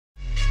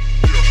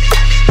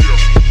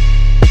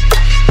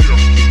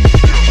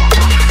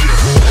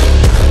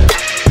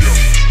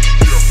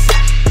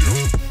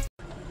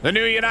The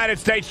new United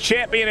States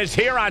champion is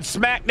here on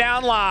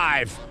SmackDown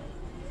Live.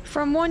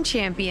 From one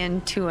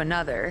champion to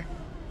another,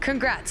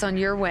 congrats on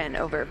your win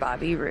over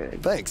Bobby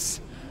Roode.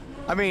 Thanks.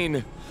 I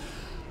mean,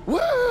 woo!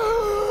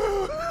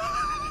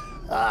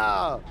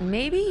 Oh.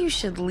 Maybe you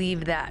should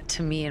leave that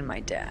to me and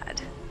my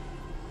dad.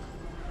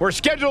 We're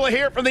scheduled to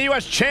hear from the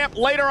U.S. champ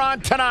later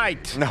on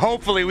tonight. And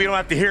hopefully we don't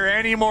have to hear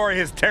any more of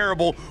his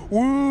terrible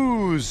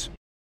woos.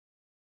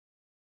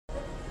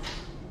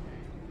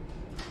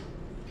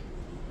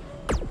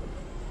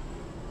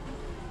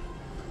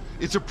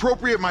 It's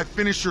appropriate my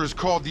finisher is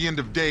called the End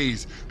of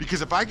Days,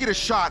 because if I get a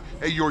shot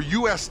at your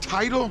U.S.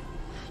 title,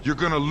 you're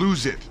gonna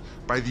lose it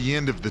by the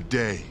end of the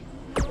day.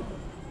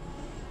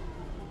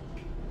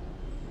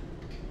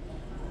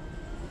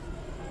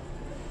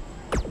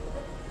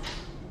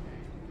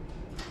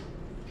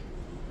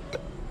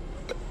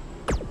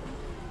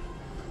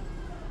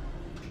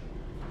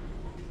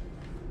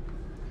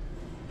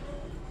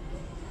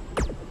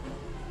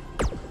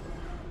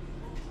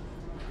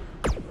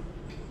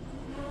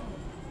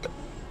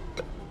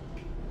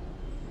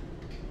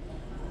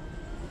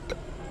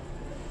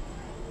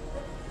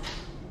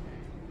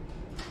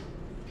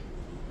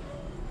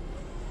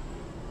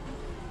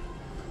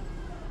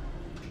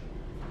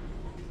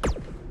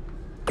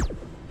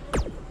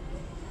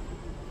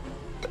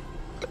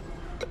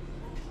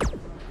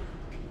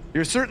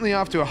 You're certainly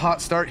off to a hot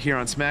start here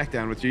on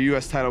SmackDown with your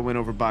U.S. title win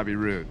over Bobby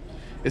Roode.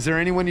 Is there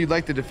anyone you'd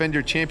like to defend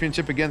your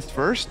championship against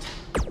first?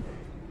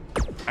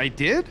 I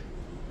did?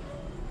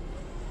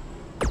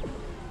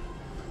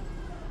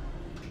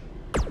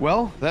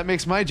 Well, that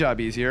makes my job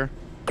easier.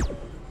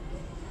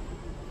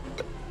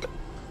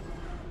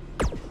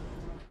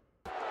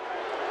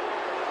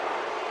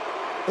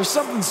 There's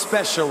something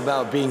special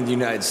about being the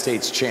United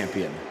States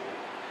champion.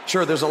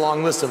 Sure, there's a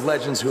long list of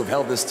legends who have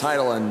held this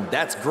title, and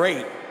that's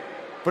great.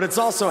 But it's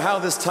also how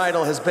this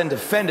title has been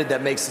defended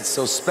that makes it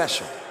so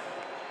special.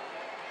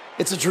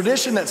 It's a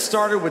tradition that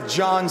started with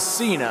John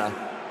Cena,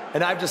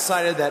 and I've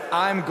decided that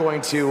I'm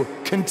going to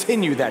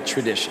continue that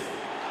tradition.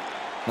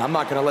 Now, I'm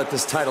not going to let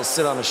this title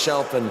sit on a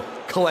shelf and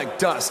collect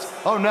dust.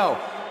 Oh no,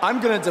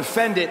 I'm going to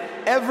defend it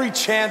every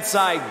chance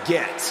I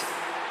get.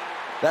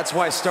 That's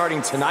why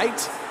starting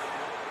tonight,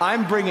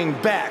 I'm bringing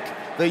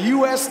back the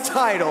U.S.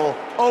 Title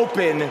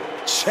Open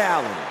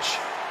Challenge.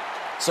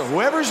 So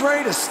whoever's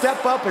ready to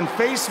step up and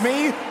face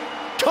me,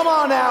 come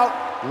on out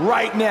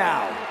right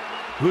now.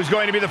 Who's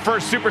going to be the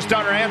first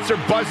superstar to answer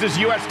Buzz's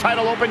U.S.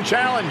 Title Open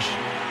Challenge?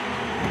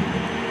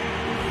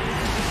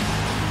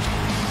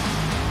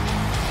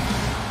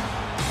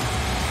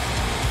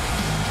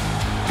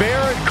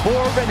 Baron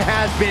Corbin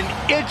has been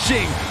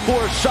itching for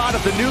a shot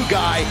at the new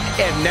guy,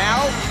 and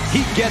now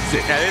he gets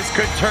it. Now this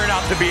could turn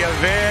out to be a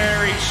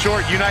very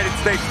short United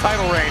States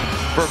title reign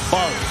for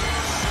Buzz.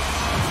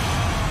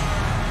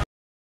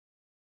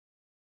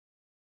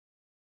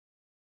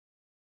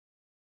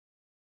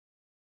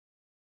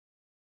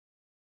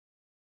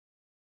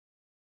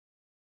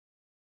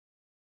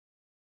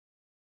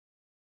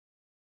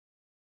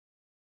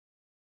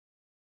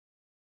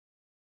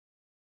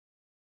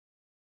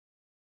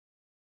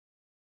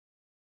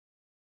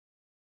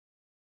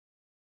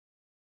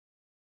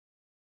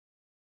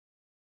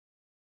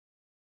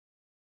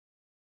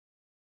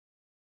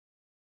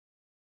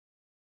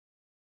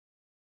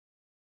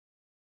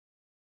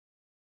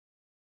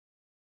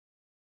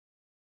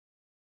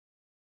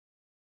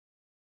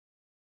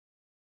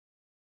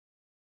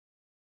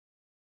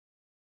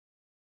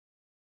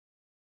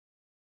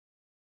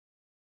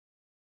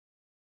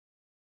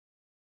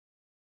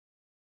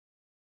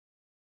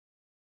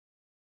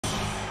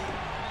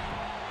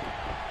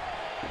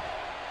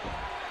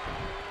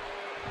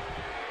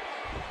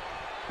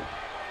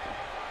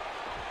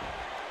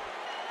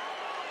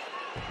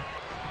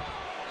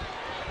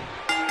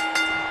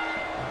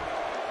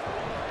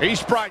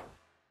 He's bright.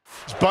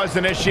 Buzz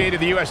initiated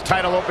the U.S.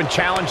 Title Open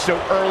Challenge so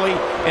early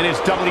in his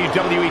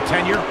WWE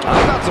tenure.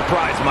 I'm not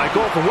surprised,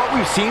 Michael. From what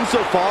we've seen so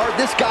far,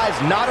 this guy's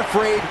not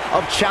afraid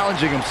of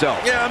challenging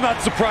himself. Yeah, I'm not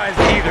surprised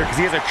either, because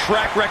he has a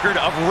track record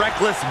of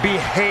reckless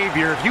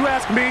behavior. If you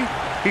ask me,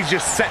 he's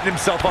just setting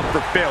himself up for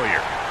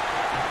failure.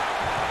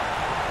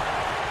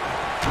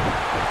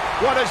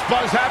 What does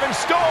Buzz have in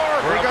store?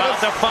 We're about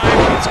to find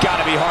It's got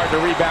to be hard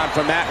to rebound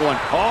from that one.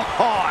 Oh,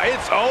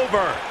 it's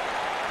over.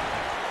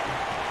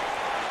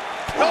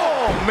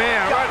 Oh,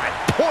 man, right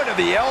at the point of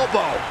the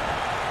elbow.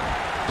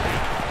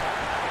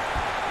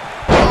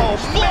 Oh,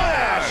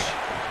 smash!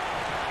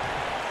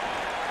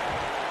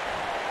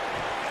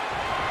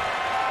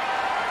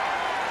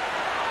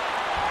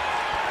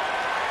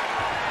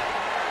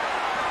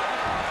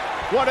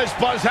 What does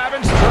Buzz have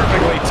in store?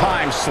 Perfectly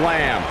timed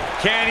slam.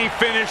 Can he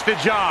finish the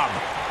job?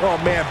 Oh,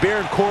 man,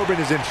 Baron Corbin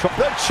is in trouble.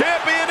 The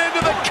champion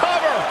into the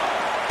cover.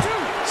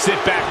 Sit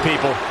back,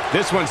 people.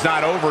 This one's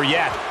not over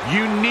yet.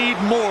 You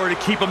need more to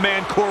keep a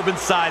man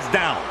Corbin's size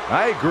down.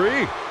 I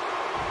agree.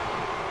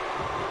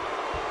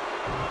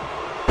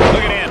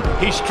 Look at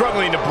him. He's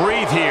struggling to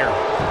breathe here.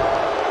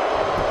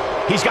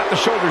 He's got the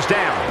shoulders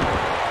down.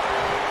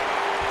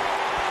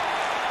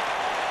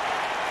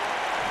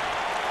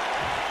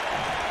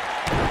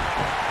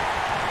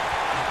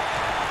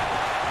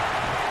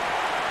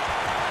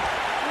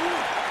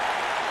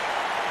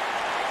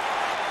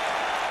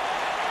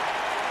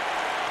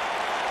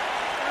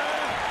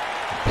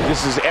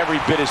 This is every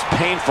bit as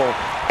painful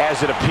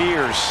as it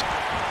appears.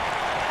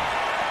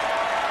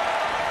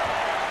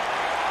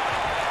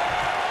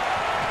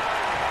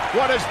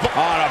 What is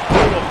on a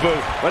brutal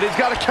boot? But he's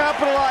got to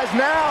capitalize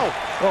now.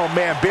 Oh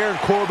man, Baron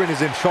Corbin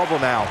is in trouble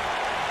now.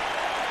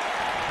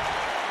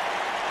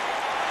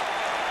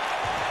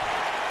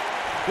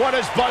 What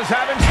is Buzz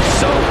having?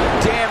 So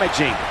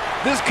damaging.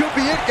 This could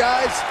be it,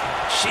 guys.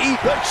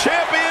 The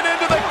champion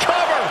into the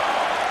cover.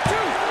 2,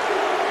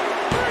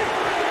 3.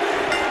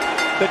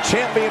 The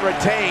champion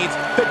retains.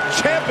 The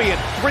champion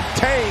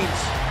retains.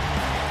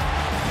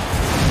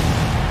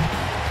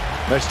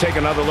 Let's take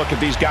another look at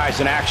these guys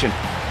in action.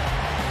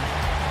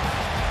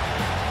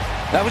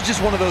 That was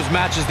just one of those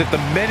matches that the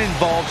men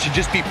involved should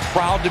just be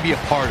proud to be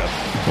a part of.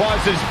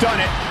 Buzz has done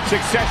it,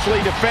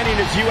 successfully defending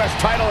his U.S.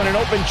 title in an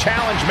open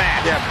challenge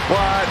match. Yeah,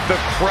 but the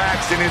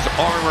cracks in his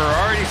armor are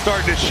already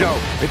starting to show.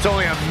 It's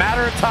only a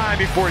matter of time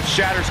before it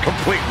shatters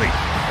completely.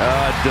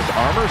 Does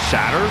armor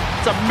shatter?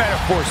 It's a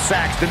metaphor,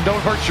 Saxton.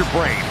 Don't hurt your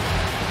brain.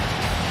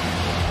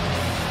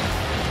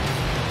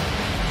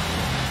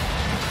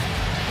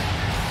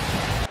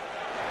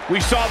 We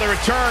saw the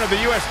return of the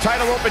U.S.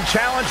 title open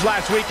challenge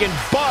last week, and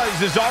Buzz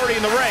is already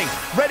in the ring,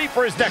 ready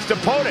for his next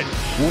opponent.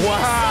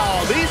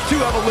 Wow, these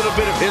two have a little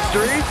bit of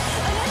history.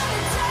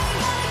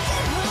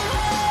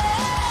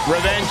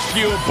 Revenge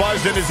fueled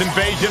Buzz in his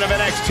invasion of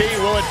NXT.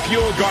 Will it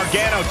fuel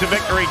Gargano to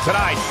victory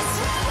tonight?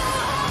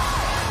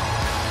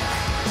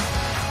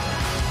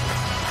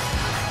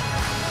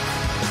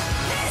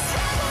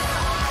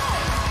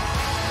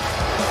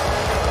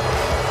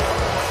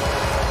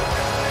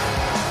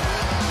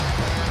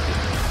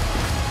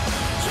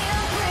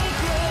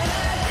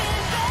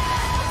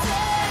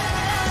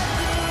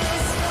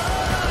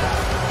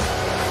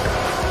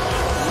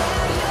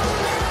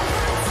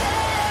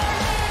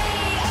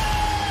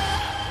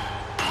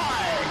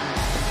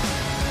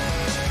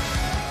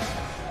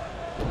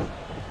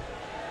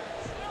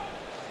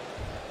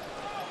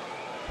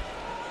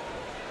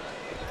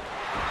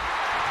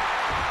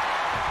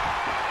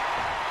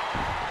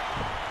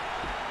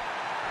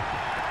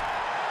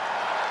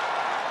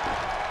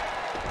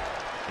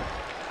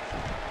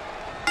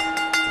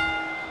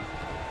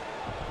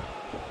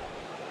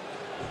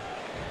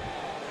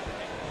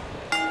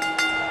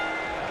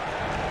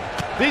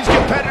 These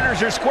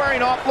competitors are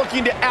squaring off,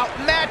 looking to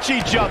outmatch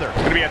each other. It's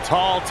going to be a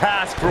tall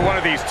task for one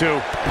of these two.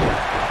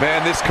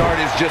 Man, this card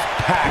is just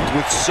packed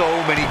with so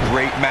many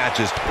great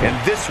matches, and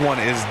this one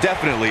is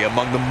definitely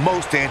among the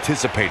most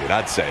anticipated,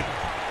 I'd say.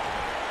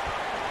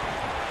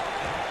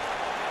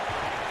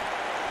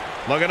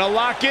 Looking to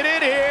lock it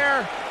in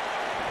here.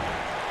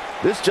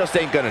 This just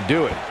ain't gonna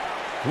do it.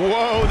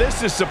 Whoa,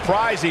 this is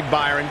surprising,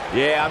 Byron.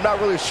 Yeah, I'm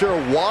not really sure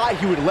why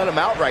he would let him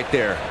out right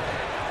there.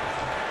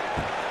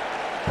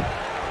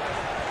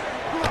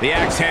 The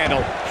axe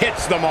handle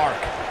hits the mark.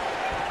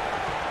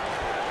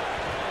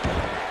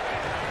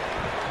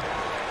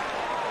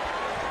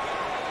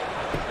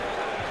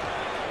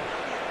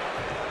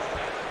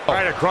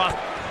 Right across.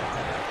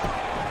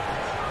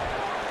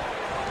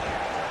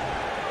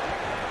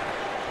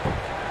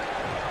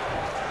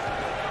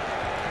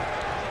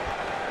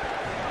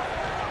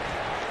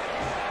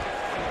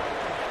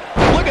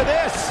 Look at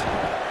this.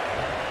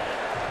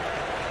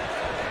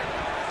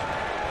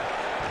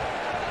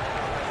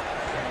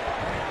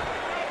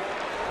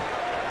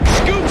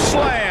 Scoop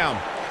slam.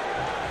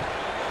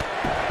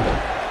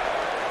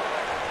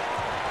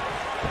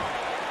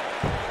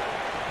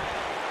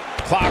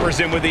 Clobbers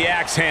him with the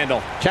axe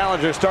handle.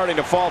 Challenger starting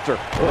to falter.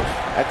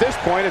 At this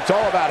point, it's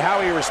all about how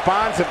he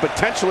responds and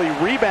potentially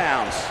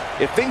rebounds.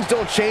 If things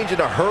don't change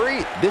in a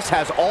hurry, this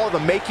has all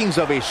the makings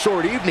of a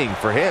short evening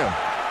for him.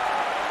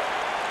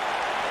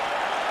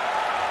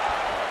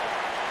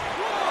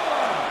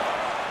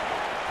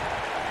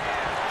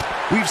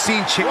 We've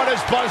seen... What does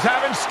Buzz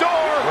have in store?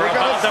 We're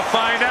about to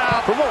find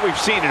out. From what we've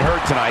seen and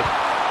heard tonight,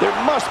 there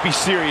must be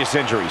serious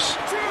injuries.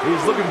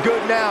 He's looking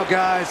good now,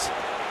 guys.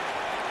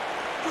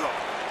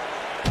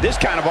 This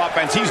kind of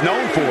offense he's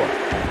known for.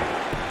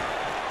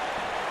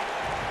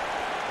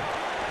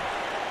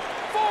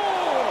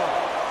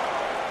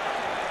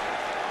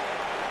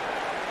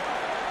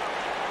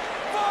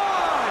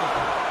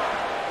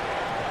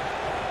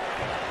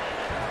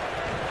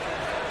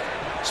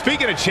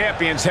 Speaking of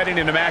champions heading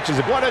into matches,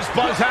 what does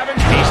Buzz having?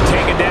 He's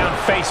taken down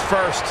face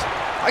first.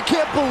 I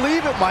can't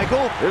believe it,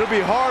 Michael. It'll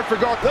be hard for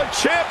The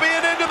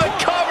champion into the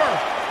cover.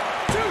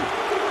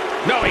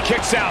 No, he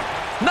kicks out.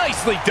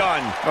 Nicely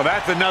done. Well,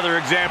 that's another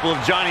example of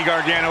Johnny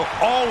Gargano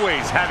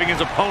always having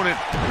his opponent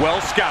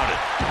well scouted.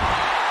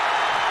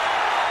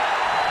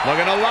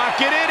 Looking to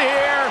lock it in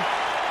here.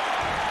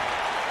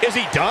 Is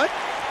he done?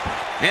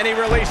 And he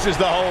releases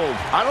the hold.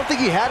 I don't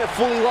think he had it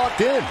fully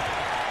locked in.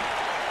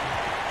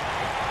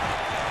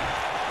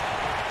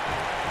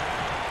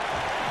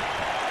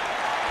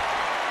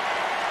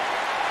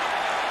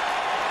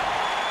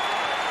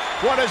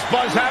 What does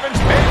Buzz having?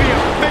 Maybe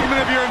a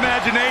figment of your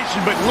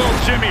imagination, but little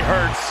Jimmy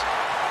hurts.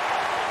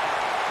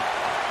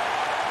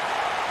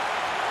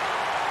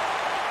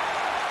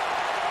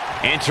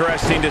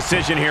 Interesting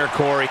decision here,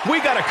 Corey.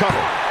 We got to cover.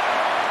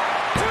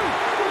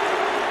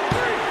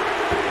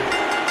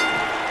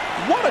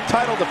 a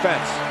title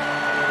defense.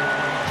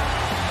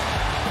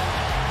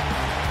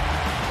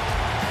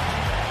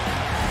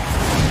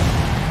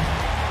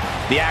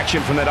 The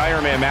action from that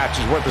Iron Man match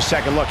is worth a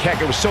second look.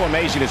 Heck, it was so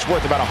amazing, it's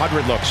worth about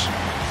 100 looks.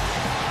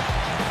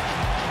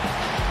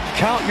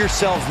 Count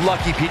yourselves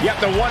lucky, Pete. You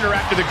have to wonder,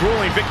 after the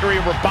grueling victory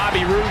over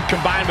Bobby Roode,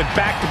 combined with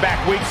back-to-back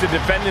weeks of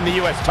defending the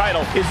U.S.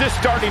 title, is this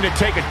starting to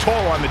take a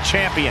toll on the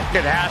champion?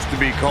 It has to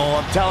be, Cole.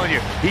 I'm telling you,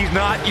 he's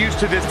not used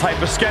to this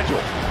type of schedule.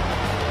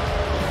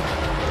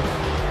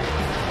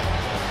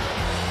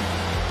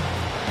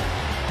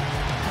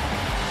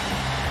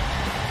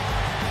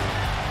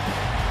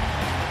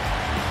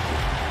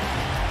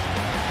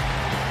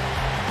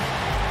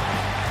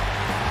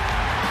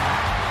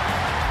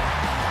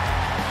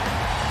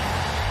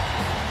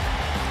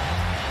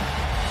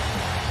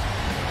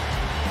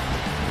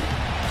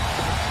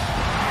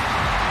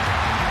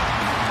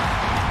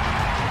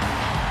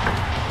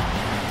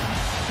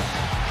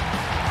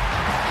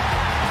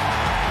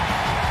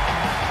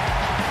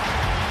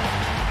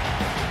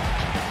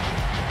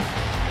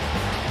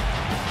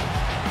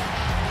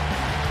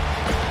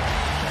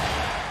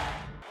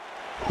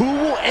 Who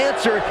will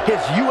answer his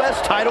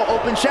U.S. title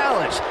open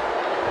challenge?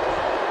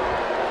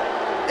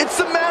 It's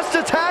the Masked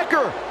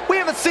Attacker. We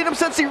haven't seen him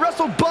since he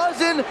wrestled Buzz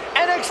in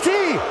NXT.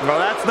 Well,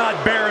 that's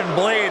not Baron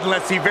Blade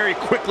unless he very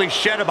quickly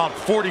shed about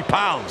 40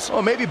 pounds.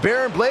 Oh, maybe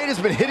Baron Blade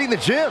has been hitting the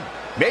gym.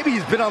 Maybe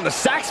he's been on the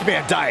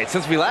Saxman diet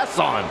since we last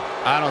saw him.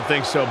 I don't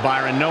think so,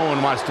 Byron. No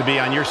one wants to be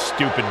on your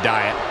stupid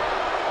diet.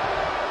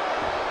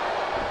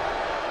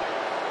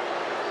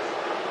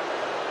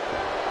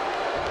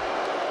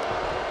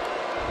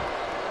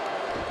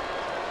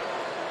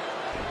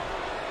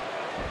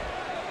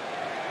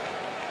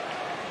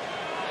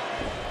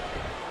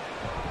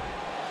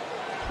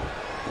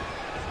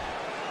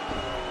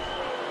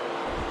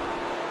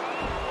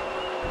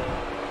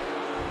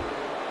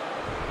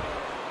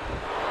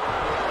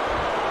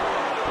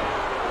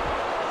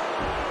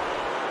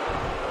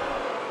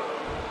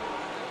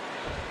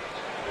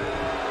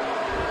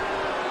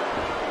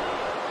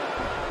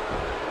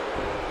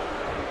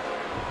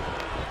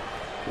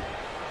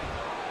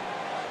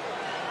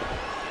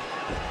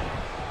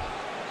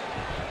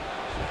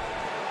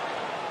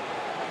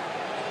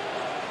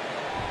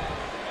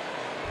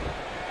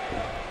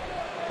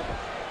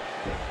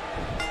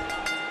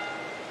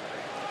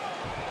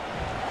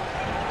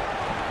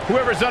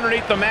 Whoever's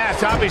underneath the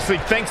mask obviously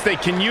thinks they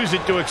can use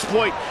it to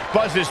exploit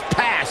Buzz's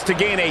past to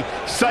gain a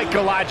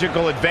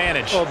psychological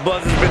advantage. Well,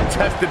 Buzz has been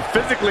tested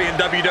physically in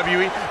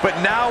WWE, but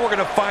now we're going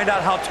to find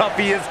out how tough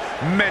he is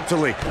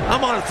mentally.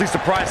 I'm honestly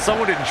surprised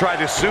someone didn't try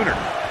this sooner.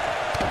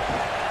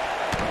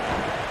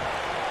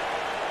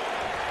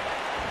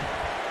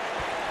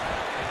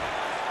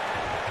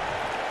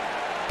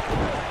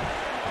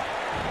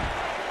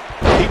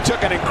 He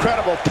took an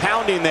incredible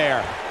pounding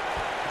there.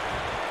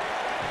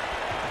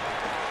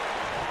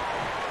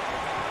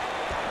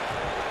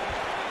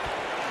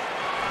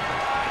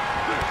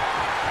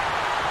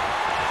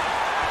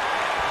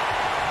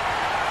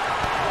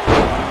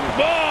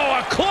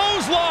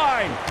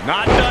 Clothesline!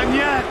 Not done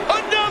yet.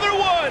 Another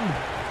one!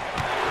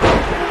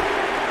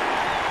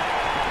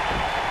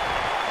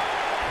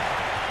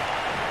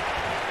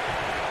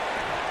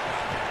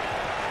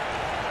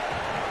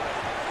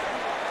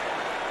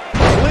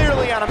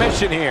 Clearly on a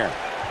mission here.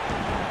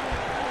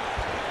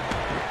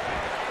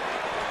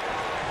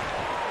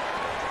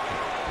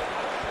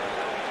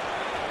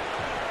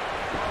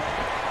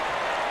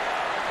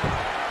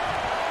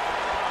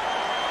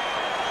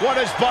 What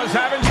does Buzz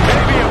have in?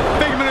 Maybe a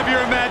figment of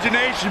your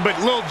imagination, but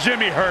little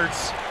Jimmy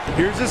hurts.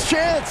 Here's his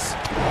chance.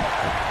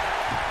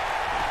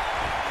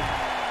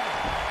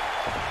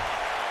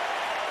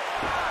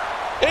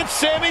 It's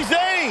Sami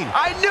Zayn!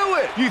 I knew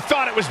it! You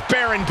thought it was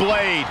Baron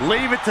Blade.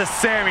 Leave it to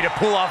Sammy to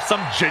pull off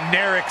some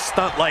generic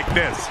stunt like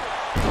this.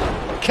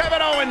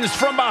 Kevin Owens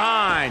from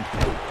behind.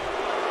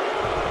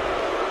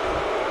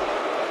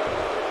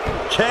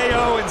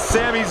 KO and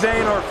Sami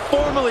Zayn are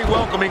formally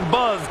welcoming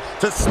Buzz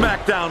to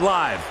SmackDown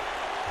Live.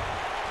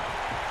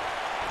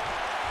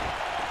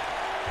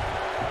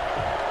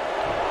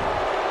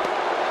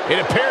 It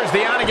appears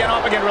the on-again,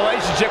 off-again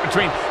relationship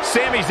between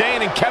Sami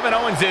Zayn and Kevin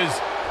Owens is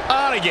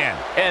on again.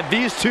 And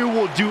these two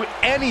will do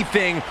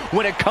anything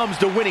when it comes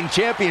to winning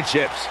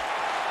championships.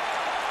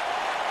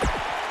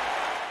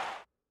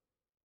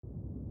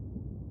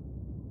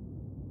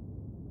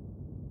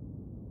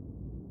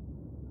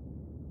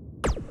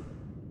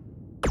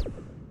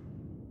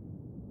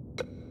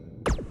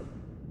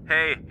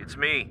 Hey, it's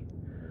me.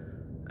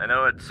 I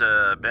know it's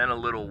been a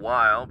little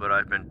while, but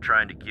I've been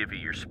trying to give you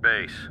your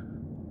space.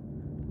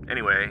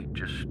 Anyway,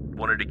 just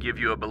wanted to give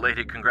you a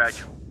belated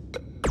congratulations.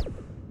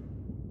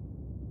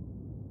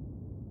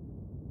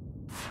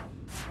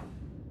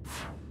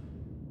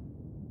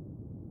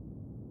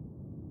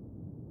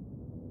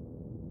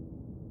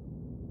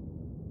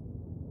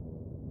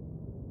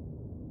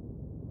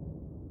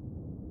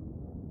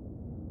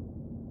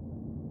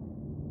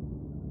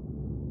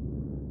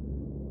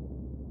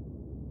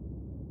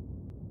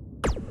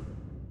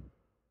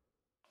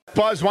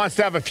 Buzz wants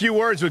to have a few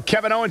words with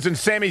Kevin Owens and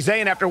Sami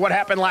Zayn after what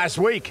happened last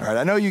week. All right,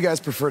 I know you guys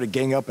prefer to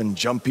gang up and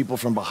jump people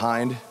from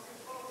behind,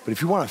 but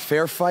if you want a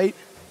fair fight,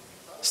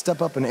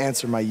 step up and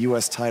answer my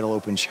U.S. title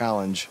open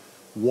challenge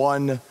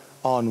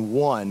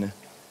one-on-one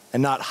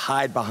and not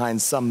hide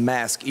behind some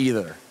mask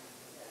either.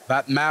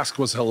 That mask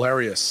was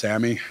hilarious,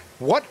 Sami.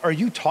 What are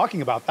you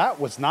talking about? That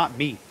was not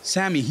me.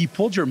 Sami, he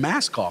pulled your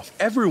mask off.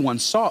 Everyone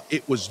saw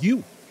it was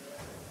you.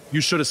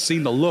 You should have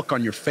seen the look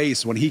on your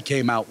face when he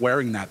came out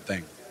wearing that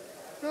thing.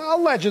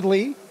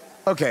 Allegedly.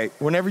 Okay,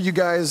 whenever you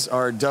guys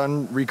are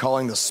done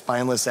recalling the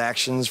spineless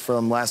actions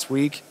from last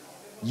week,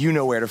 you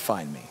know where to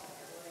find me.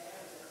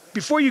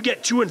 Before you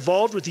get too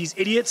involved with these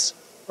idiots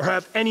or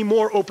have any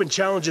more open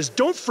challenges,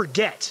 don't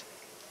forget,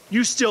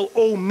 you still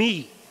owe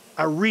me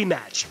a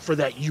rematch for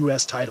that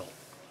U.S. title.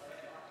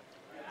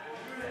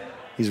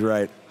 He's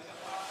right.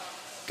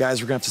 Guys,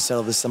 we're gonna have to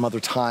settle this some other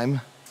time.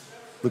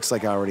 Looks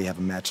like I already have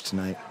a match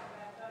tonight.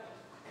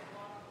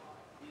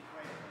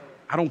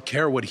 I don't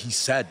care what he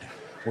said.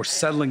 We're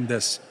settling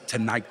this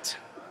tonight.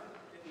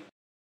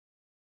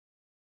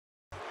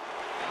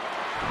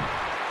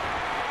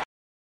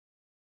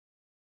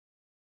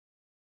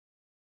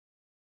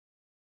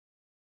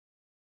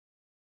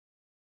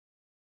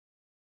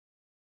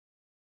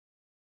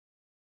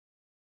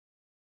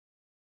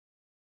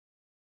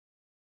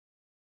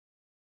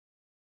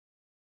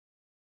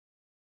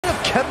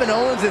 Kevin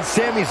Owens and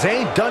Sami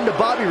Zayn done to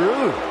Bobby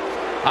Roode?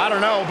 I don't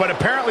know, but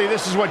apparently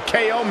this is what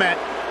KO meant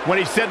when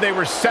he said they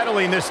were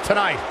settling this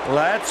tonight.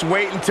 Let's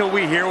wait until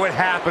we hear what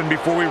happened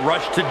before we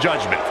rush to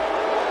judgment.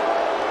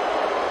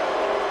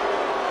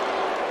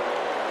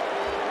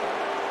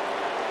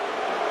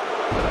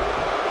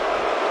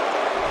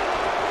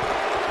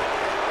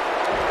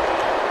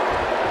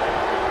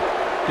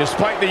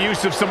 Despite the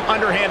use of some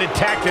underhanded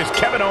tactics,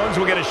 Kevin Owens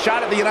will get a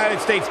shot at the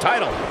United States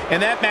title,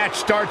 and that match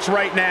starts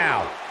right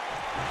now.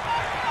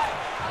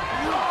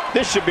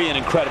 This should be an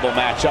incredible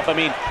matchup. I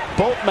mean,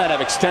 both men have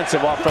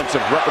extensive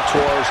offensive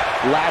repertoires,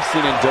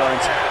 lasting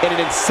endurance, and an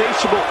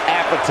insatiable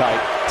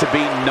appetite to be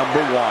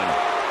number one.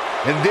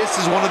 And this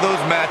is one of those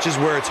matches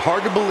where it's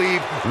hard to believe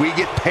we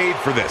get paid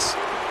for this.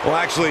 Well,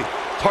 actually,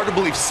 it's hard to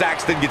believe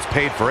Saxton gets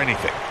paid for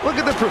anything. Look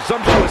at the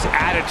presumptuous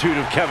attitude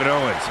of Kevin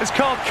Owens. It's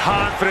called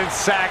confidence,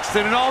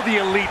 Saxton, and all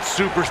the elite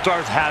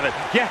superstars have it.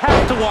 You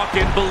have to walk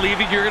in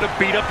believing you're going to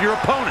beat up your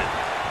opponent.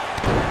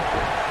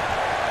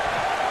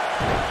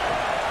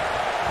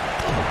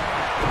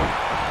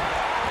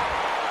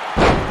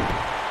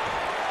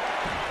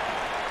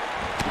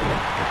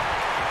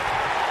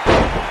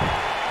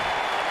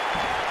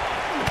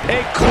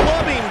 A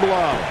clubbing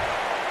blow.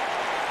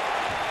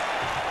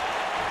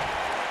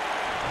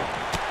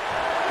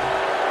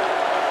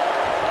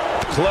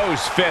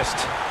 Closed fist.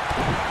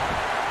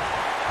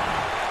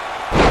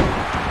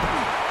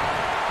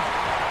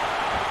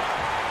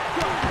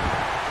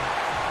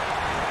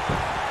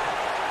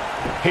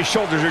 His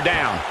shoulders are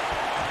down.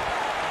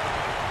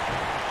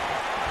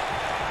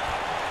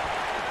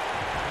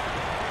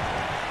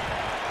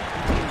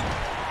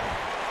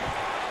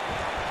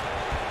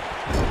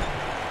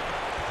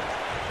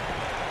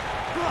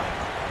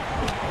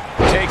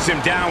 Takes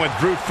him down with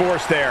brute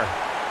force there.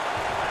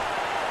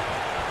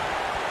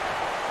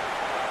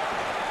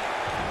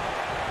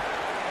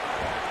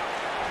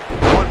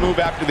 One move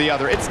after the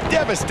other. It's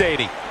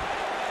devastating.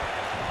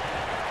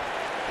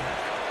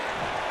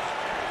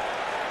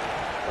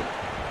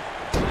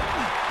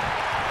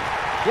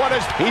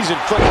 He's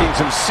inflicting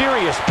some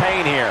serious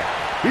pain here.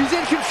 He's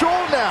in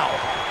control now.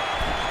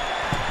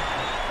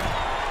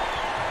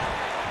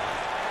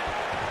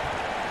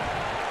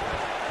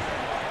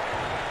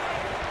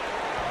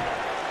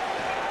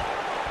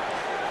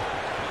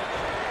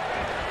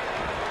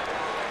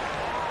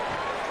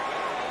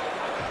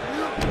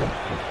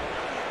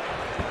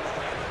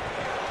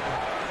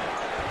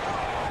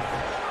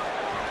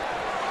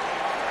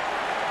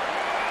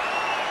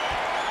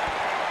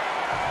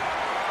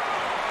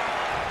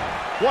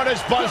 What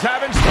does Buzz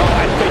have in store?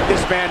 I think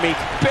this man means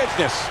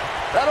business.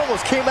 That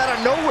almost came out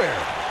of nowhere.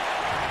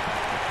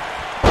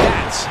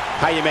 That's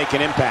how you make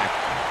an impact.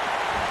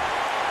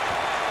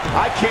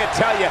 I can't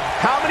tell you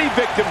how many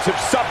victims have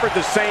suffered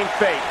the same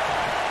fate.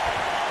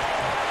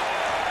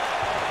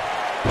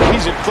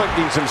 He's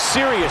inflicting some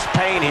serious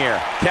pain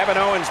here. Kevin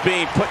Owens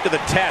being put to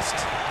the test.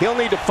 He'll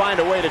need to find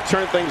a way to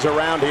turn things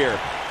around here.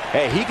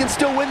 Hey, he can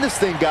still win this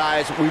thing,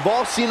 guys. We've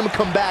all seen him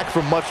come back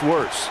from much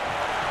worse.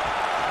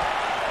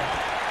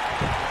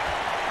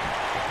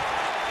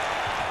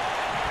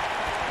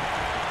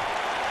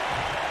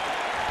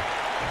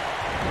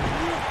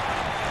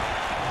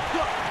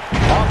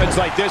 Offense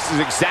like this is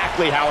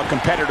exactly how a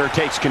competitor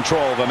takes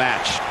control of a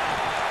match.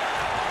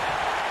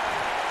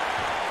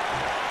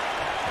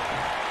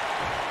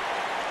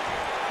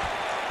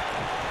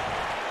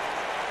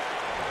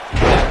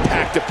 That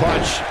packed a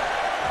punch.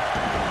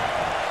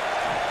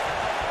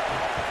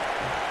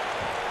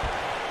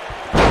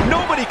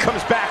 Nobody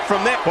comes back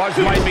from that. Buzz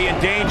might be in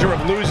danger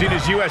of losing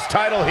his U.S.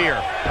 title here.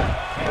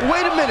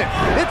 Wait a minute.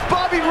 It's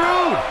Bobby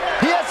Roode.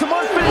 He has some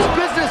unfinished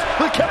business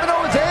with Kevin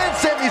Owens and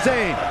Sami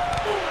Zayn.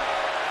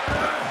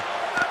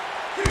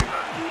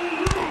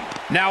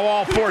 Now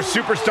all four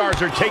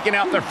superstars are taking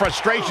out their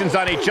frustrations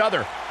on each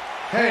other.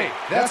 Hey,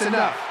 that's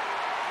enough.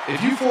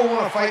 If you four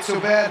want to fight so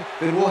bad,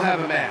 then we'll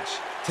have a match.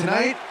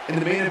 Tonight, in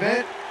the main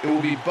event, it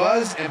will be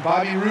Buzz and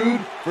Bobby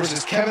Roode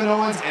versus Kevin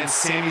Owens and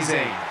Sami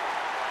Zayn.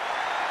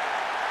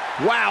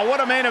 Wow,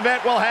 what a main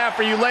event we'll have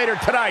for you later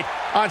tonight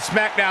on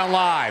SmackDown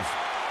Live.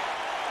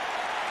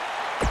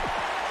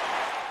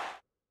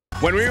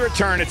 When we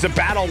return, it's a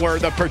battle where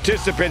the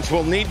participants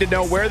will need to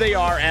know where they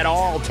are at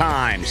all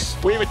times.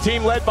 We have a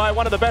team led by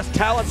one of the best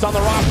talents on the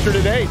roster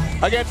today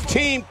against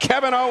Team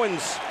Kevin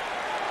Owens.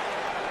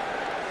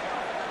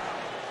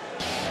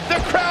 The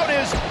crowd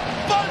is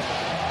buzzed.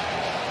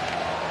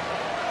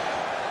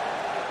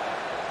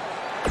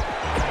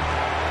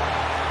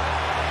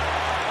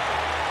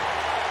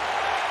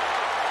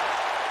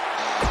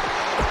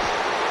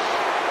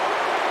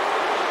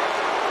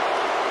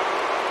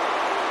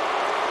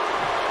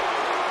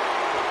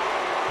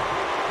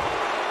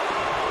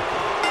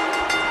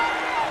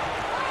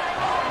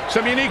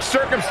 Some unique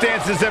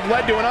circumstances have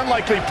led to an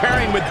unlikely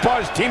pairing with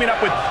Buzz teaming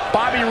up with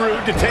Bobby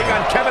Roode to take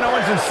on Kevin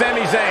Owens and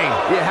Sami Zayn.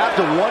 You have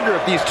to wonder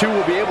if these two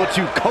will be able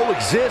to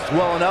coexist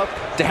well enough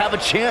to have a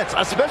chance,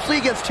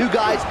 especially against two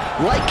guys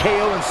like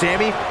KO and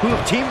Sami who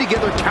have teamed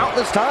together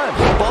countless times.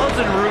 Buzz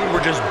and Roode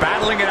were just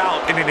battling it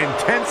out in an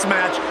intense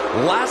match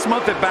last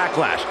month at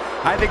Backlash.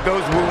 I think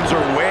those wounds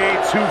are way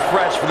too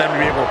fresh for them to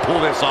be able to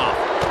pull this off.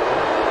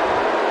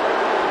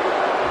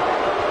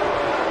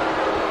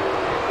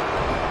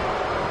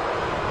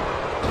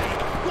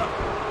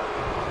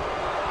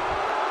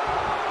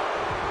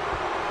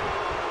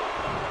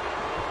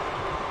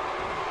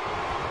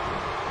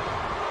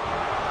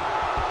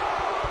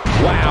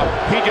 Wow,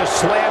 he just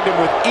slammed him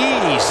with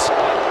ease.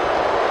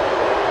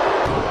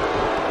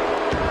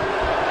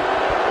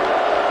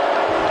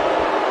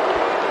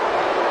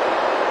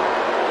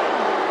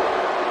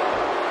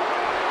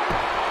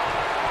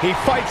 He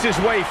fights his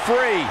way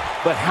free.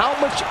 But how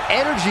much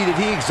energy did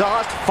he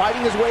exhaust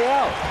fighting his way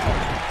out?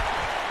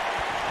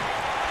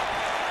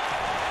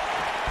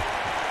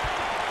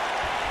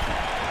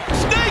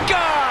 Snake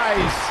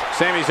eyes!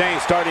 Sami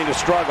Zayn starting to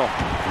struggle.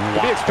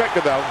 To be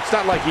expected, though. It's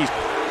not like he's...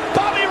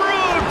 Bobby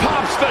Roode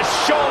pops the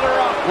shoulder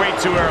up way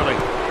too early.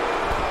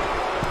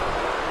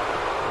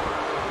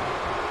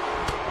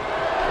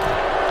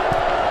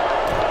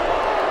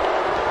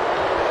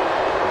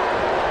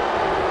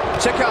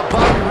 Check out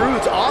Bobby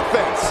Roode's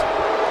offense.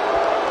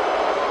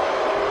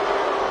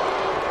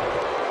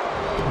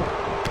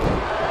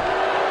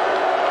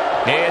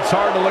 It's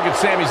hard to look at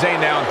Sami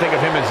Zayn now and think of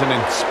him as an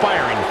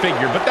inspiring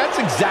figure, but that's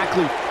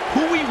exactly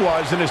who he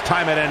was in his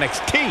time at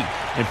NXT.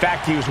 In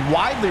fact, he was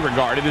widely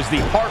regarded as the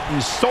heart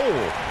and soul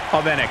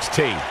of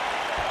NXT.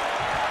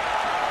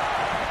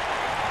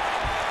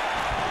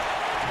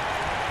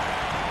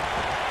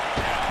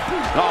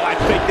 Oh, I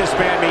think this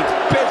man means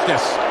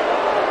business.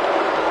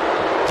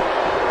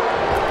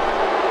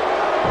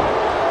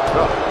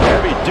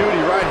 Heavy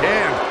duty right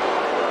hand.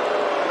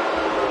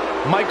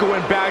 Michael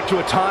went back to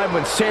a time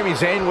when Sami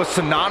Zayn was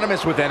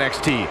synonymous with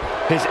NXT.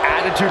 His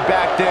attitude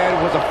back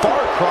then was a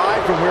far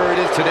cry from where it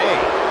is today.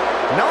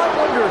 Now I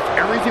wonder if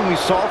everything we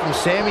saw from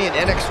Sami in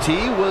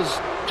NXT was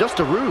just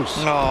a ruse.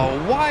 Oh,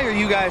 why are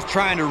you guys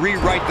trying to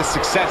rewrite the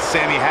success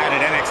Sami had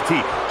at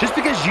NXT? Just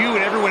because you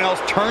and everyone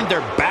else turned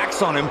their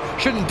backs on him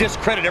shouldn't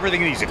discredit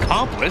everything that he's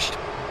accomplished.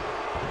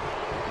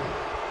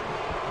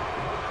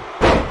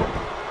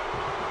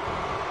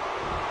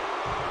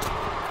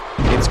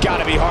 It's got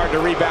to be hard to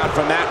rebound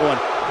from that one.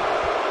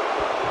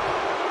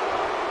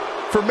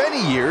 For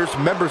many years,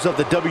 members of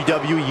the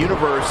WWE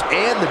Universe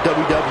and the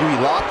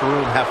WWE locker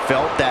room have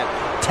felt that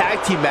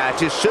tag team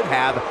matches should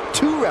have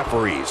two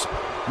referees.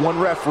 One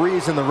referee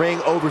is in the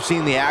ring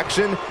overseeing the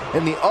action,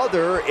 and the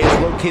other is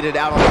located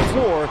out on the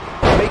floor,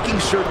 making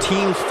sure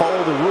teams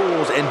follow the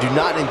rules and do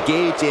not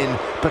engage in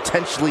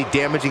potentially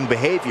damaging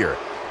behavior.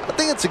 I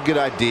think it's a good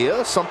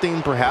idea,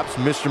 something perhaps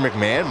Mr.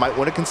 McMahon might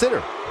want to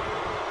consider.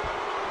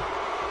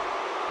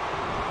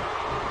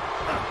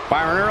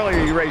 Byron,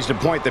 earlier you raised a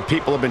point that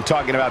people have been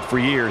talking about for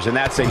years, and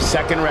that's a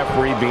second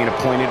referee being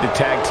appointed to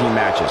tag team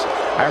matches.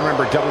 I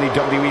remember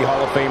WWE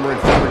Hall of Famer and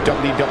former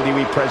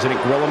WWE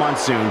President Gorilla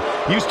Monsoon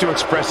used to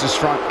express his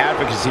strong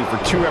advocacy for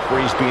two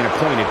referees being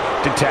appointed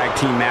to tag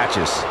team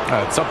matches.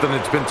 It's something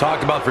that's been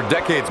talked about for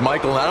decades,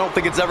 Michael, and I don't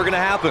think it's ever going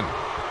to happen.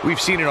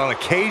 We've seen it on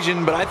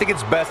occasion, but I think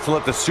it's best to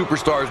let the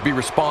superstars be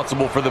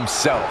responsible for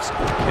themselves.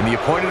 And the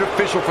appointed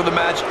official for the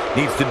match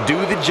needs to do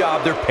the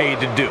job they're paid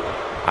to do.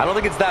 I don't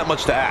think it's that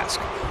much to ask.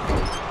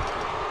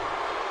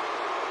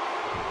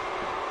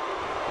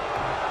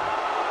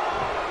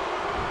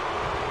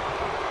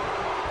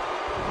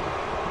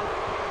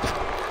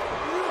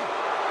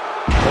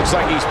 Looks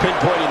like he's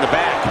pinpointing the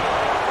back.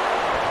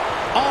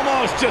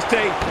 Almost just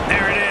a...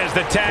 There it is.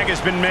 The tag has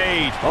been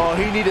made. Oh,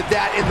 he needed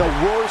that in the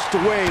worst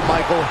way,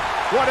 Michael.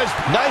 What is...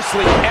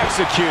 Nicely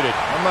executed.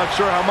 I'm not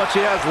sure how much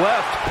he has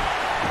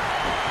left.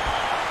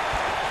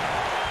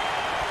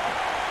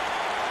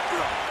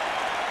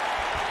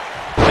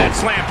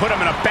 slam put him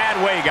in a bad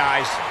way,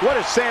 guys. What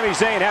does Sami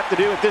Zayn have to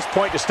do at this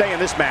point to stay in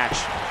this match?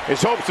 His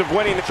hopes of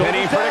winning the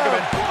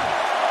predicament.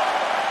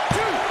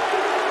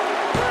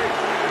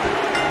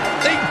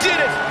 They did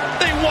it!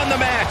 They won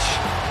the match!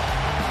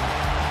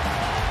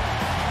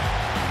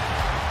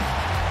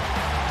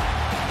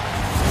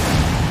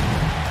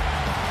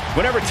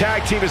 Whenever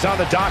tag team is on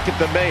the docket,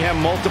 the mayhem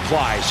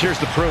multiplies. Here's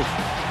the proof.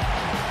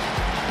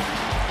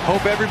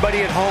 Hope everybody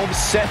at home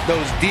set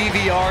those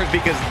DVRs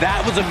because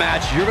that was a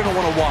match you're going to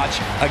want to watch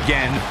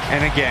again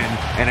and again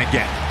and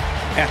again.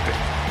 Epic.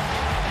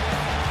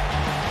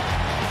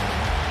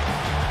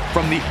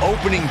 From the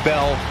opening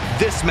bell,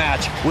 this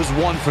match was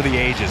one for the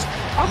ages.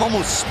 I'm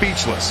almost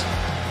speechless.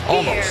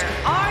 Almost.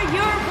 Here are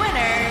your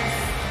winners,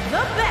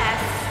 the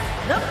best,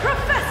 the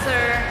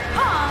Professor,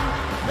 Punk,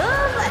 the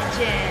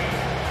Legend,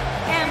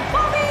 and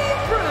Bobby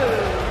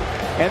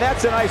Roode. And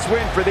that's a nice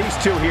win for these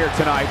two here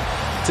tonight.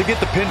 To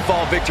get the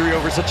pinfall victory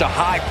over such a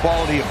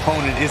high-quality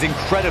opponent is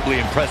incredibly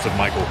impressive,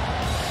 Michael.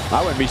 I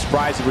wouldn't be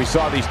surprised if we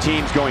saw these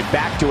teams going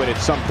back to it at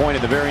some point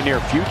in the very near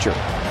future.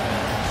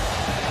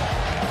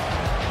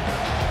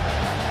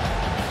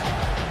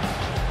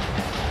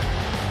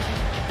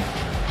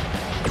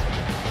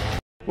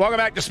 Welcome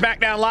back to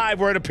SmackDown Live,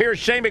 where it appears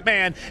Shane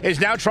McMahon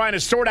is now trying to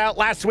sort out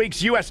last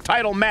week's U.S.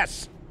 title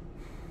mess.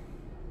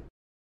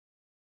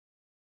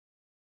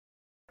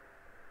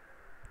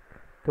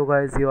 तो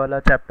guys ये वाला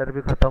chapter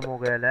भी ख़त्म हो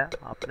गया है,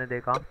 आपने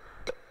देखा।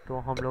 तो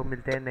हम लोग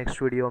मिलते हैं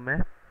नेक्स्ट वीडियो में,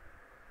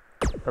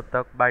 तब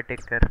तक बाय, टेक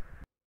केयर।